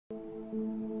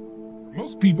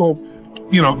Most people,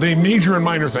 they major in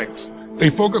minor things. They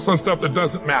focus on stuff that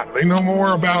doesn't matter. They know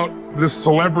more about this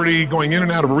celebrity going in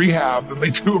and out of rehab than they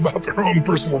do about their own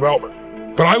personal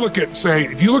development. But I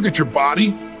if you look at your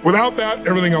body, without that,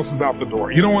 everything else is out the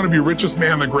door. You don't want to be richest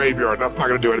man in the graveyard. That's not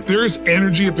going to do it. If there's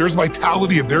energy, if there's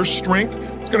vitality, if there's strength,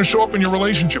 it's going to show up in your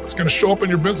relationship. It's going to show up in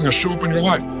your business, show up in your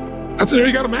life. That's an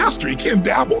area you got to master. You can't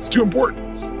dabble. It's too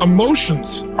important.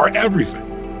 Emotions are everything.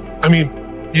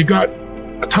 You got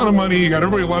a ton of money, you got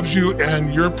everybody loves you,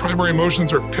 and your primary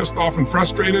emotions are pissed off and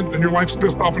frustrated, then your life's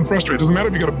pissed off and frustrated. It doesn't matter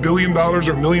if you got $1 billion or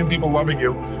 1 million people loving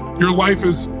you, your life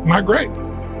is not great.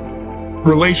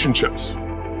 Relationships,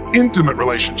 intimate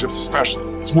relationships especially.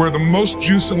 It's where the most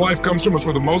juice in life comes from. It's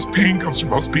where the most pain comes from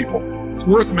most people. It's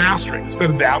worth mastering instead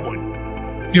of dabbling.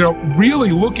 Really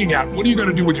looking at what are you going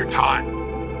to do with your time?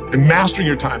 And mastering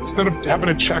your time. Instead of having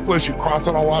a checklist, you cross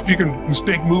it all off. You can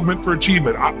mistake movement for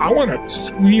achievement. I want to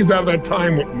squeeze out of that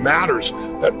time what matters,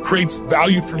 that creates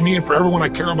value for me and for everyone I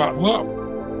care about and love.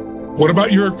 What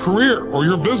about your career or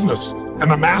your business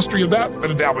and the mastery of that instead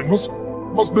of dabbling?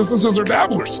 Most businesses are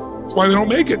dabblers. That's why they don't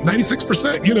make it.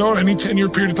 96%, any 10-year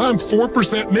period of time,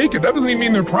 4% make it. That doesn't even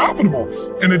mean they're profitable.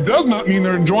 And it does not mean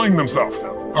they're enjoying themselves,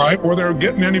 all right? Or they're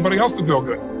getting anybody else to feel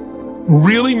good.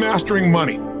 Really mastering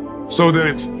money, so that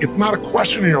it's not a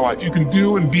question in your life. You can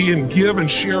do and be and give and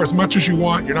share as much as you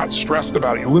want. You're not stressed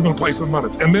about it. You live in a place of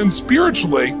abundance. And then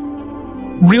spiritually,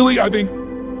 really, I think,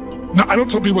 I don't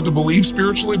tell people what to believe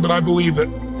spiritually, but I believe that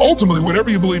ultimately, whatever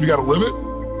you believe, you got to live it.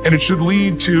 And it should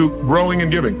lead to growing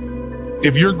and giving.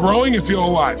 If you're growing, you feel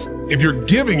alive. If you're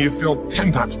giving, you feel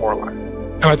 10 times more alive.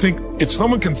 And I think if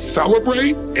someone can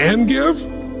celebrate and give,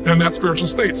 then that's spiritual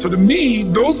state. So to me,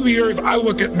 those are the areas I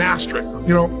look at mastering.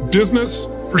 Business,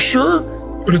 for sure,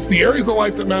 but it's the areas of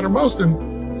life that matter most.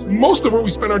 And most of where we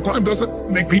spend our time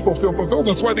doesn't make people feel fulfilled.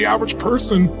 That's why the average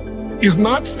person is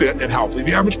not fit and healthy.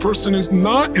 The average person is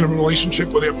not in a relationship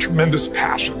where they have tremendous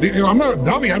passion. I'm not a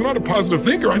dummy. I'm not a positive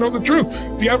thinker. I know the truth.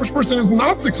 The average person is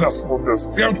not successful in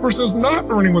business. The average person is not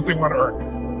earning what they want to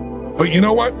earn. But you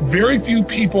know what? Very few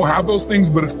people have those things,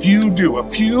 but a few do. A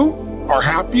few are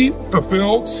happy,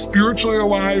 fulfilled, spiritually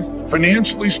alive,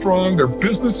 financially strong, their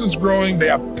business is growing, they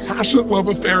have passionate love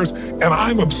affairs, and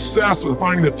I'm obsessed with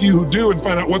finding the few who do and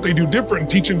find out what they do different and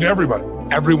teaching to everybody.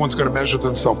 Everyone's going to measure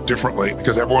themselves differently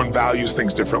because everyone values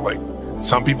things differently.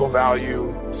 Some people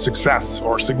value success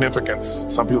or significance.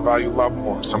 Some people value love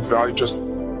more. Some value just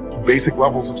basic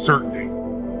levels of certainty.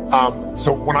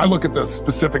 So when I look at the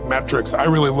specific metrics, I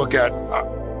really look at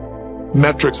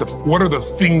metrics of what are the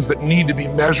things that need to be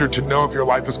measured to know if your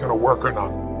life is going to work or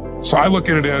not. So I look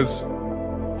at it as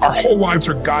our whole lives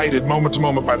are guided moment to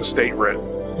moment by the state we're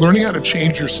in. Learning how to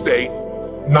change your state,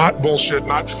 not bullshit,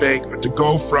 not fake, but to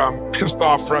go from pissed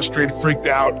off, frustrated, freaked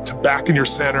out to back in your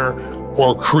center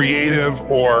or creative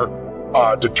or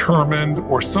determined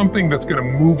or something that's going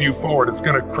to move you forward. It's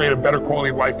going to create a better quality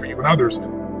of life for you and others.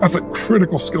 That's a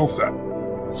critical skill set.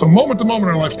 So moment to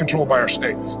moment, our life's controlled by our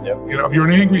states. Yep. If you're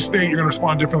in an angry state, you're going to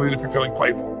respond differently than if you're feeling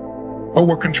playful. But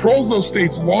what controls those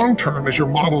states long-term is your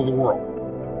model of the world,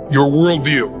 your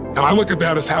worldview. And I look at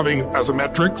that as having, as a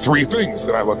metric, 3 things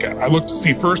that I look at. I look to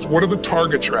see first, what are the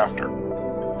targets you're after?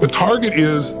 The target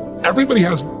is, everyone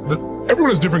has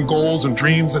different goals and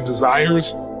dreams and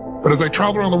desires. But as I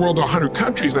traveled around the world to 100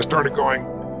 countries, I started going,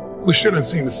 holy shit, I'm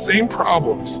seeing the same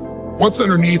problems. What's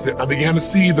underneath it? I began to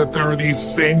see that there are these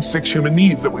same 6 human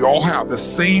needs that we all have, the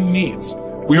same needs.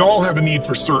 We all have a need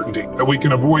for certainty, that we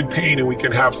can avoid pain and we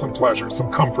can have some pleasure,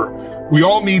 some comfort. We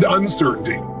all need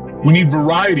uncertainty. We need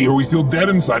variety or we feel dead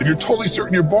inside. If you're totally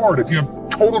certain, you're bored. If you have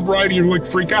total variety, you're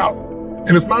freak out.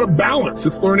 And it's not a balance.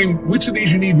 It's learning which of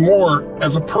these you need more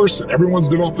as a person. Everyone's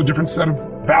developed a different set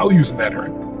of values in that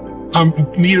area.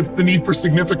 The need for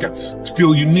significance, to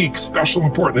feel unique, special,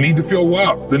 important, the need to feel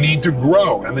loved, the need to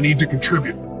grow, and the need to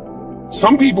contribute.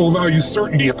 Some people value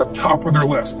certainty at the top of their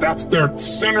list. That's their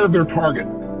center of their target.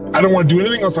 I don't want to do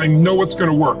anything unless I know what's going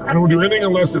to work. I don't want to do anything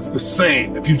unless it's the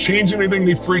same. If you change anything,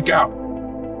 they freak out.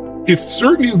 If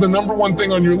certainty is the number one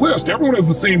thing on your list, everyone has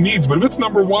the same needs, but if it's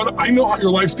number one, I know how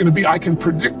your life's going to be. I can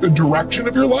predict the direction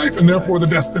of your life and therefore the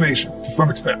destination to some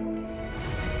extent.